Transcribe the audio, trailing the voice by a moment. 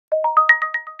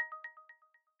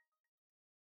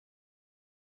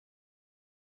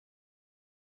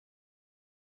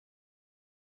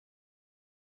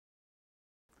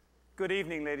Good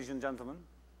evening, ladies and gentlemen.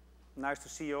 Nice to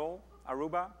see you all,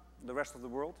 Aruba, the rest of the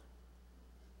world.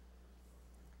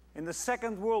 In the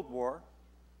Second World War,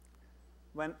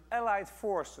 when Allied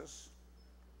forces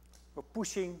were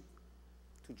pushing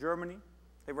to Germany,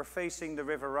 they were facing the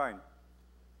River Rhine.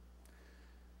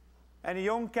 And a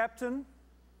young captain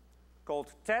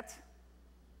called Ted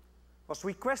was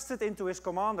requested into his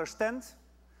commander's tent,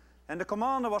 and the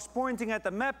commander was pointing at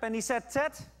the map and he said,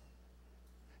 "Ted,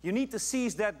 you need to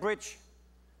seize that bridge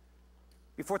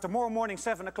before tomorrow morning,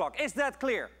 7 o'clock. Is that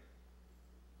clear?"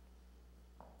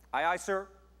 "Aye, aye, sir."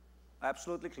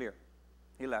 "Absolutely clear."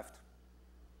 He left.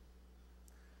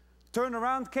 Turned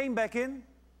around, came back in,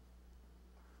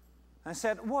 and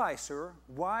said, "Why, sir?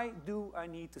 Why do I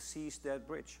need to seize that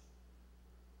bridge?"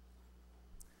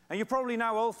 And you probably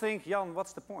now all think, "Jan,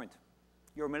 what's the point?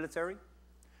 You're military.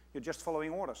 You're just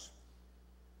following orders."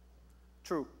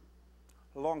 True.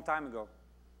 A long time ago.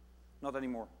 Not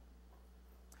anymore.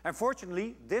 And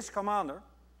fortunately, this commander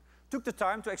took the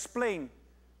time to explain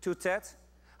to Ted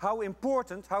how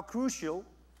important, how crucial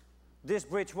this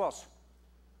bridge was.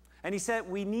 And he said,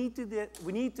 we need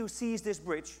to seize this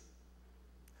bridge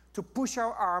to push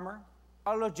our armor,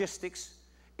 our logistics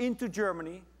into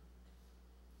Germany,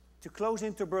 to close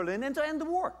into Berlin and to end the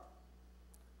war.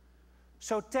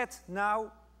 So Ted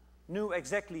now knew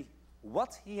exactly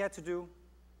what he had to do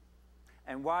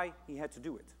and why he had to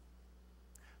do it.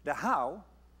 The how,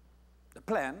 the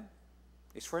plan,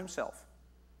 is for himself.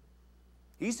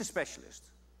 He's the specialist,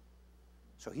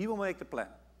 so he will make the plan.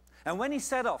 And when he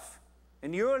set off in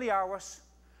the early hours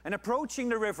and approaching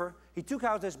the river, he took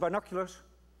out his binoculars,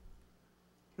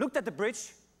 looked at the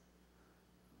bridge,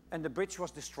 and the bridge was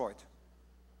destroyed.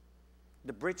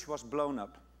 The bridge was blown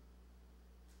up.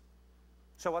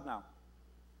 So what now?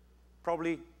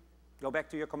 Probably go back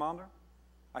to your commander.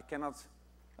 I cannot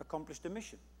accomplish the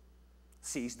mission.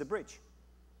 Seize the bridge.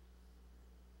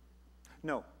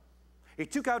 No. He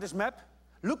took out his map,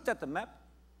 looked at the map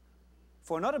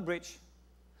for another bridge,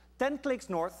 10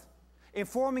 clicks north,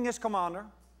 informing his commander,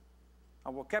 I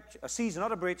will seize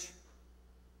another bridge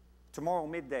tomorrow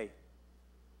midday.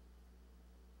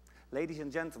 Ladies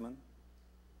and gentlemen,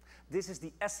 this is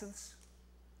the essence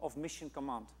of mission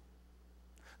command.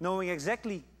 Knowing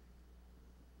exactly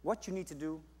what you need to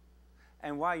do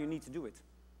and why you need to do it.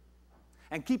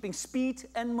 And keeping speed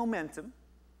and momentum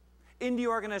in the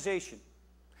organization.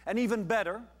 And even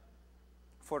better,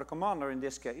 for the commander in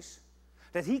this case,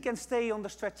 that he can stay on the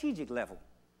strategic level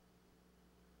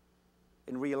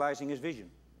in realizing his vision.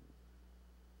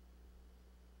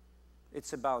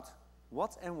 It's about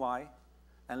what and why,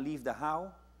 and leave the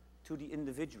how to the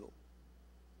individual.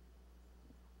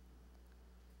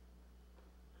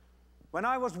 When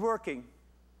I was working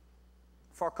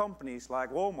for companies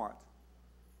like Walmart,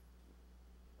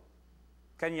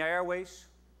 Kenya Airways,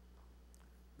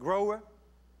 Grohe,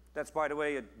 that's by the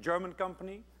way a German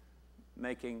company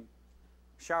making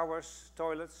showers,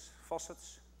 toilets,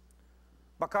 faucets.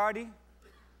 Bacardi,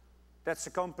 that's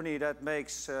a company that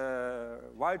makes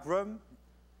white rum.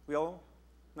 We all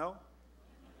know?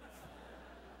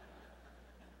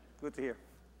 Good to hear.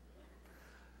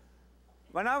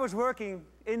 When I was working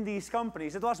in these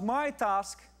companies, it was my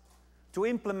task to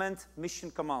implement mission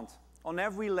command on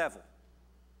every level.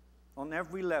 On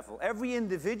every level. Every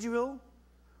individual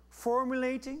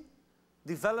formulating,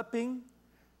 developing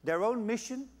their own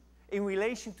mission in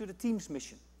relation to the team's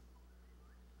mission.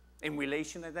 In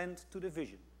relation then to the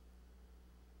vision.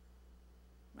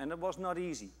 And it was not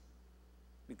easy,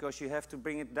 because you have to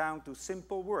bring it down to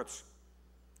simple words.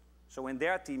 So in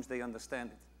their teams they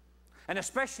understand it. And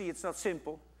especially it's not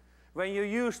simple when you're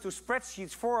used to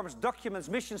spreadsheets, forms, documents,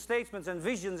 mission statements and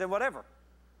visions and whatever.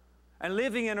 And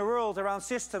living in a world around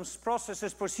systems,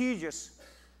 processes, procedures,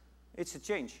 it's a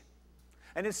change.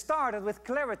 And it started with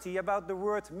clarity about the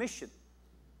word mission.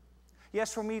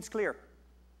 Yes, for me it's clear.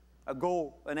 A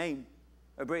goal, an aim,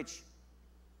 a bridge.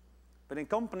 But in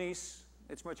companies,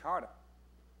 it's much harder.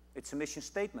 It's a mission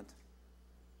statement,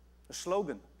 a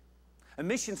slogan. A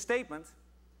mission statement,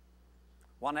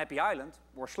 one happy island,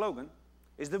 or slogan,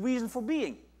 is the reason for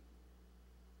being.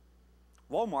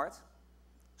 Walmart,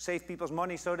 save people's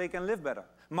money so they can live better.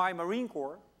 My Marine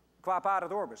Corps, qua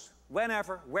paret orbis,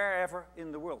 whenever, wherever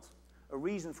in the world. A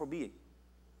reason for being.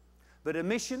 But a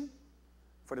mission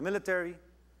for the military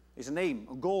is an aim,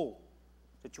 a goal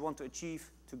that you want to achieve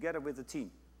together with the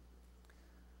team.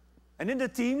 And in the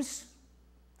teams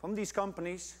from these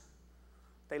companies,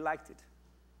 they liked it.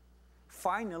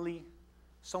 Finally,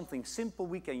 something simple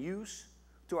we can use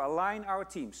to align our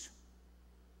teams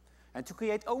and to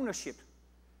create ownership.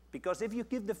 Because if you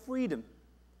give the freedom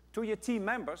to your team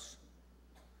members,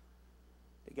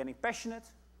 They're getting passionate,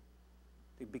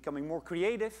 they're becoming more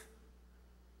creative,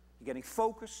 they're getting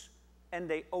focus, and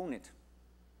they own it.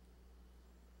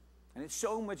 And it's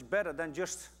so much better than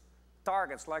just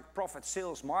targets like profit,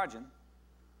 sales, margin.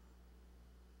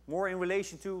 More in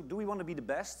relation to, do we want to be the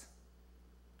best?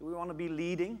 Do we want to be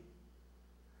leading?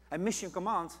 And mission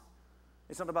command,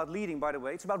 it's not about leading, by the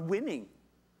way, it's about winning.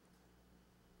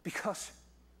 Because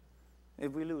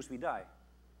if we lose, we die.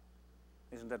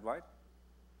 Isn't that right?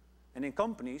 And in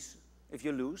companies, if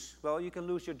you lose, well, you can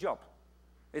lose your job.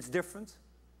 It's different,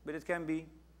 but it can be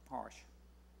harsh.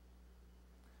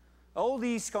 All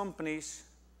these companies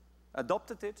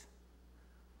adopted it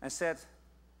and said,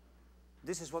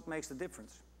 this is what makes the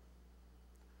difference.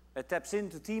 It taps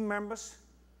into team members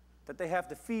that they have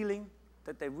the feeling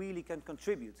that they really can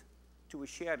contribute to a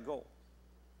shared goal.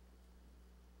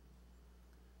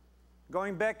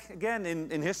 Going back again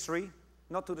in history,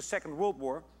 not to the Second World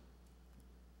War,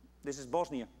 this is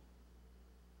Bosnia.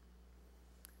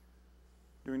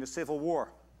 During the Civil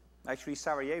War, actually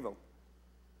Sarajevo.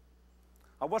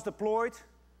 I was deployed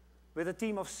with a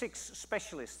team of 6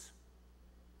 specialists,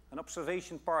 an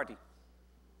observation party.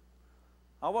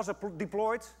 I was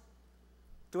deployed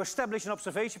to establish an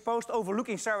observation post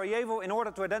overlooking Sarajevo in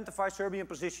order to identify Serbian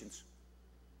positions.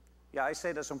 Yeah, I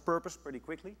say this on purpose pretty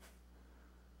quickly.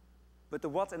 But the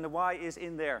what and the why is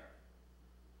in there.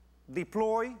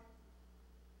 Deploy,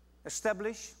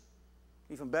 establish,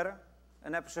 even better,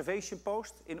 an observation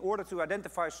post in order to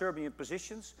identify Serbian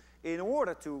positions, in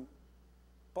order to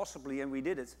possibly, and we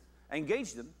did it,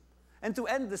 engage them, and to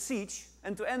end the siege,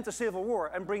 and to end the civil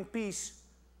war, and bring peace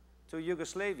to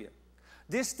Yugoslavia.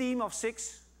 This team of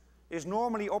 6 is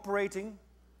normally operating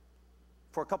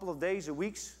for a couple of days or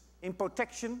weeks in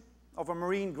protection of a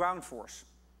marine ground force.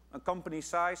 A company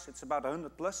size, it's about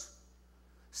 100 plus.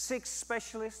 6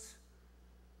 specialists,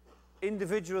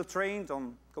 individual trained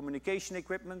on communication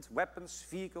equipment, weapons,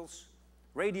 vehicles,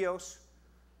 radios.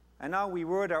 And now we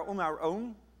were there on our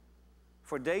own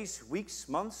for days, weeks,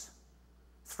 months,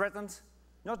 threatened,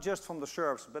 not just from the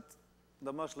Serbs, but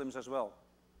the Muslims as well,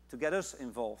 to get us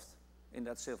involved in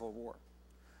that civil war.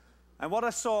 And what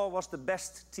I saw was the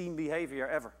best team behavior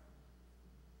ever.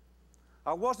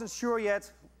 I wasn't sure yet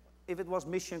if it was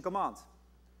mission command.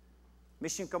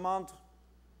 Mission command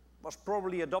was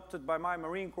probably adopted by my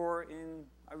Marine Corps in,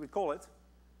 I recall it,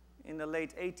 in the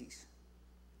late 80s.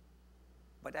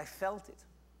 But I felt it,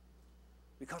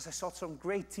 because I saw some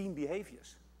great team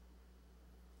behaviors.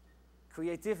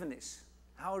 Creativeness.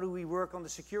 How do we work on the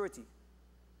security?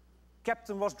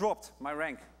 Captain was dropped, my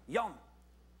rank. Jan,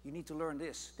 you need to learn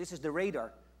this. This is the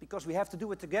radar, because we have to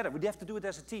do it together. We have to do it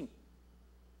as a team.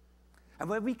 And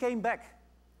when we came back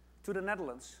to the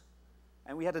Netherlands,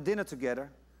 and we had a dinner together,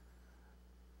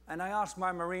 and I asked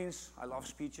my Marines, I love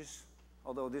speeches,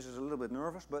 although this is a little bit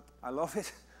nervous, but I love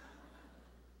it.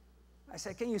 I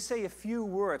said, can you say a few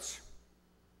words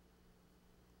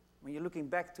when you're looking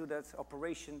back to that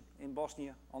operation in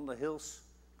Bosnia, on the hills,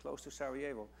 close to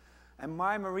Sarajevo? And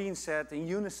my Marine said in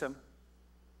unison,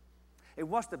 it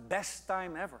was the best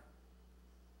time ever.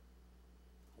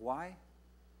 Why?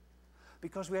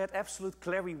 Because we had absolute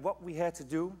clarity what we had to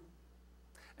do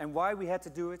and why we had to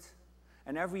do it.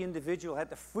 And every individual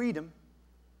had the freedom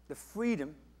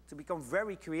to become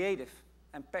very creative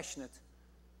and passionate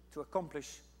to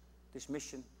accomplish this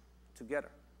mission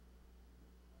together.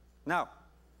 Now,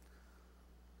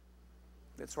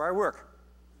 that's where I work.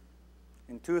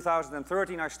 In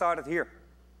 2013, I started here.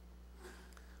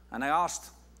 And I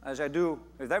asked, as I do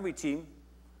with every team,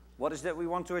 what is that we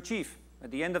want to achieve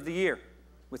at the end of the year?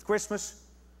 With Christmas,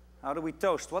 how do we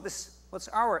toast? What's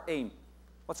our aim?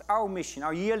 What's our mission,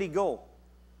 our yearly goal?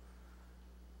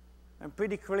 And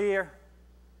pretty clear,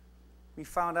 we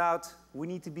found out we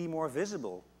need to be more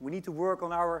visible. We need to work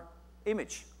on our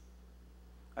image.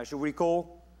 As you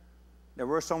recall, there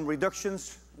were some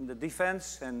reductions in the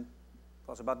defense, and it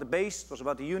was about the base, it was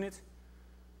about the unit.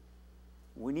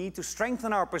 We need to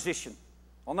strengthen our position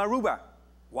on Aruba.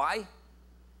 Why?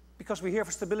 Because we're here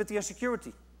for stability and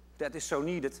security. That is so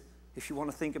needed if you want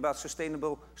to think about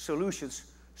sustainable solutions.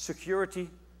 Security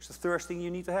is the first thing you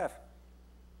need to have,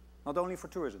 not only for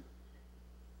tourism.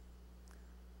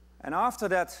 And after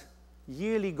that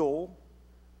yearly goal,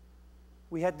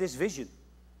 we had this vision.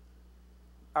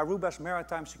 Aruba's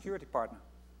maritime security partner.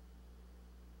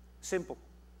 Simple.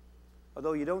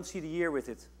 Although you don't see the year with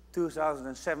it,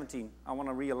 2017, I want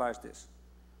to realize this.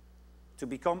 To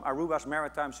become Aruba's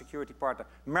maritime security partner.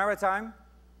 Maritime,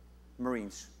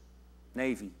 Marines,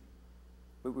 Navy.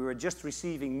 But we were just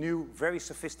receiving new, very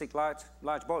sophisticated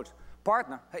large boats.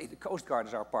 Partner, hey, the Coast Guard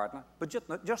is our partner, but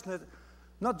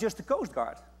not just the Coast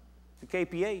Guard. The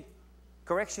KPA,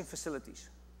 correction facilities.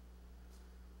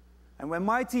 And when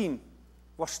my team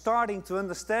was starting to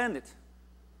understand it,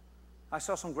 I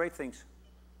saw some great things.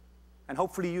 And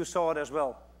hopefully you saw it as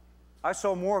well. I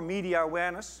saw more media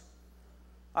awareness.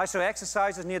 I saw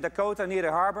exercises near Dakota, near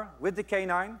the harbor, with the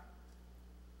K9,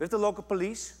 with the local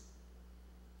police.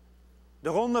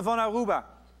 The Ronde van Aruba,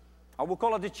 I will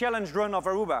call it the challenge run of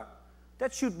Aruba.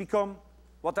 That should become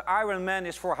what the Ironman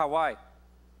is for Hawaii,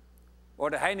 or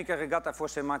the Heineken Regatta for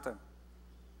St. Martin.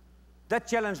 That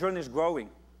challenge run is growing,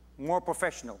 more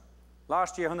professional.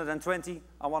 Last year, 120.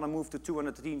 I want to move to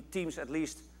 200 teams at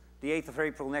least the 8th of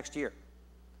April next year.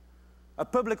 A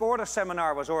public order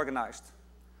seminar was organized.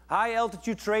 High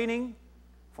altitude training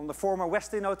from the former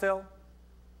Westin Hotel.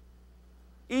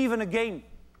 Even a game.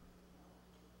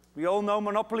 We all know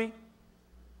Monopoly.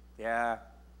 Yeah.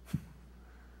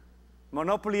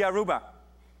 Monopoly Aruba.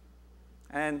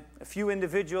 And a few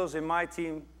individuals in my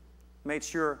team made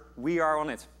sure we are on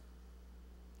it.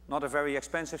 Not a very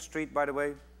expensive street, by the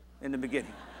way, in the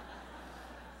beginning.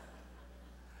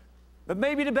 But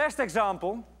maybe the best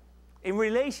example, in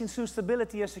relation to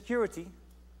stability and security,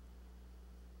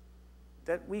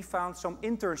 that we found some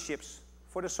internships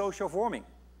for the social forming.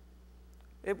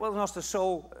 It was not the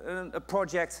sole a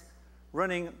project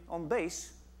running on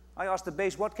base. I asked the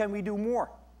base, what can we do more?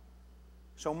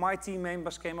 So my team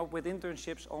members came up with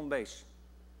internships on base.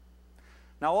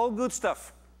 Now, all good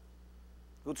stuff.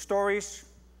 Good stories.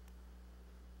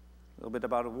 A little bit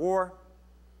about a war.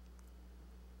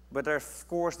 But of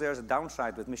course, there's a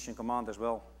downside with Mission Command as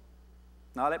well.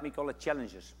 Now, let me call it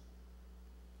challenges.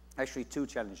 Actually, two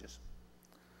challenges.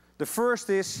 The first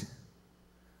is,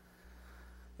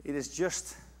 it is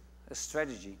just a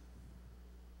strategy.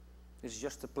 It's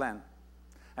just a plan.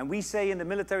 And we say in the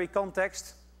military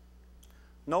context,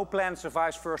 no plan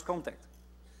survives first contact.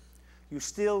 You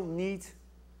still need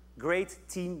great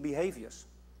team behaviors.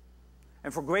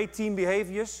 And for great team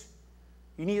behaviors,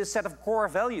 you need a set of core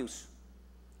values.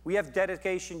 We have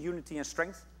dedication, unity, and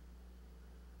strength.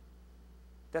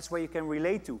 That's where you can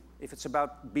relate to, if it's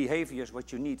about behaviors,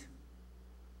 what you need.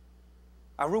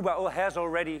 Aruba has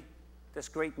already this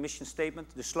great mission statement,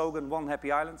 the slogan, One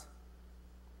Happy Island.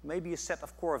 Maybe a set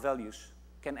of core values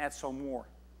can add some more.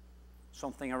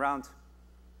 Something around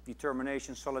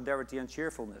determination, solidarity, and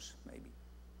cheerfulness, maybe.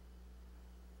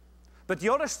 But the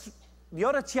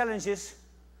other challenge is,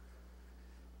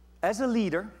 as a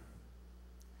leader,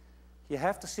 you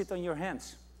have to sit on your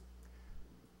hands.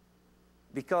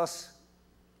 Because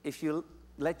if you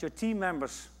let your team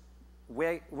members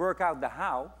work out the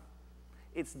how,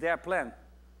 it's their plan,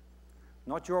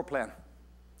 not your plan.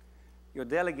 You're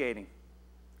delegating,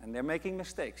 and they're making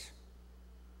mistakes.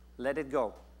 Let it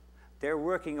go. They're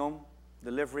working on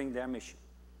delivering their mission.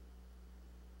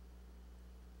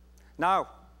 Now,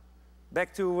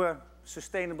 back to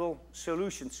sustainable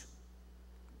solutions.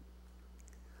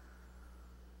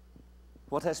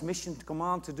 What has Mission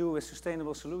Command to do with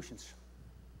sustainable solutions?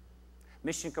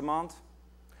 Mission Command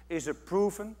is a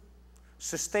proven,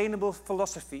 sustainable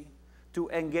philosophy to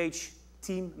engage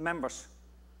team members,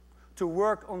 to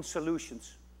work on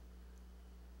solutions,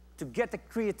 to get the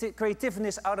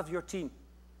creativeness out of your team.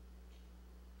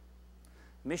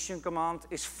 Mission Command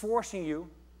is forcing you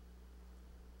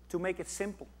to make it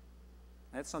simple.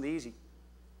 That's not easy.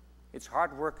 It's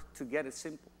hard work to get it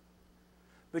simple.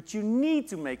 But you need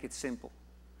to make it simple.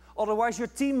 Otherwise, your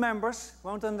team members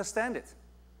won't understand it.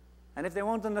 And if they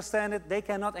won't understand it, they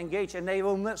cannot engage, and they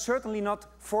will certainly not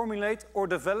formulate or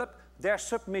develop their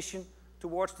submission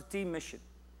towards the team mission.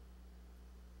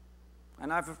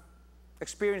 And I've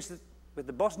experienced it with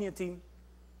the Bosnia team,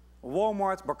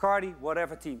 Walmart, Bacardi,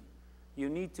 whatever team. You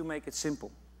need to make it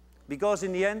simple. Because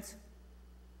in the end,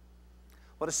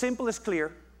 what is simple is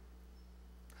clear,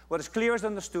 what is clear is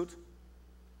understood,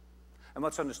 and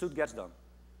what's understood gets done.